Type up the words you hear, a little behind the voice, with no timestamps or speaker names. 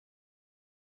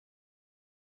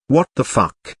What the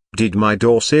fuck? Did my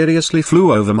door seriously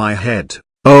flew over my head?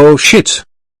 Oh shit.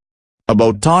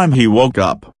 About time he woke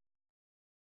up.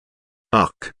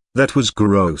 Ugh, that was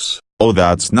gross. Oh,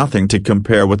 that's nothing to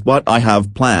compare with what I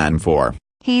have planned for.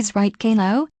 He's right,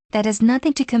 Caillou. That is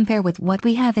nothing to compare with what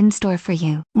we have in store for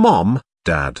you. Mom,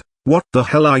 Dad, what the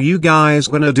hell are you guys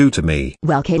gonna do to me?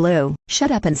 Well, Caillou, shut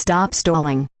up and stop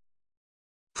stalling.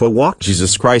 For what?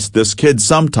 Jesus Christ, this kid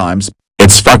sometimes.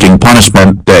 It's fucking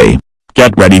punishment day.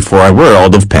 Get ready for a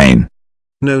world of pain.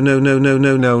 No no no no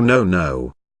no no no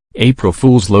no. April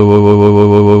Fool's By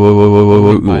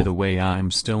the way, I'm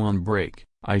still on break.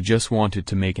 I just wanted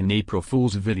to make an April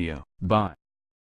Fool's video. Bye.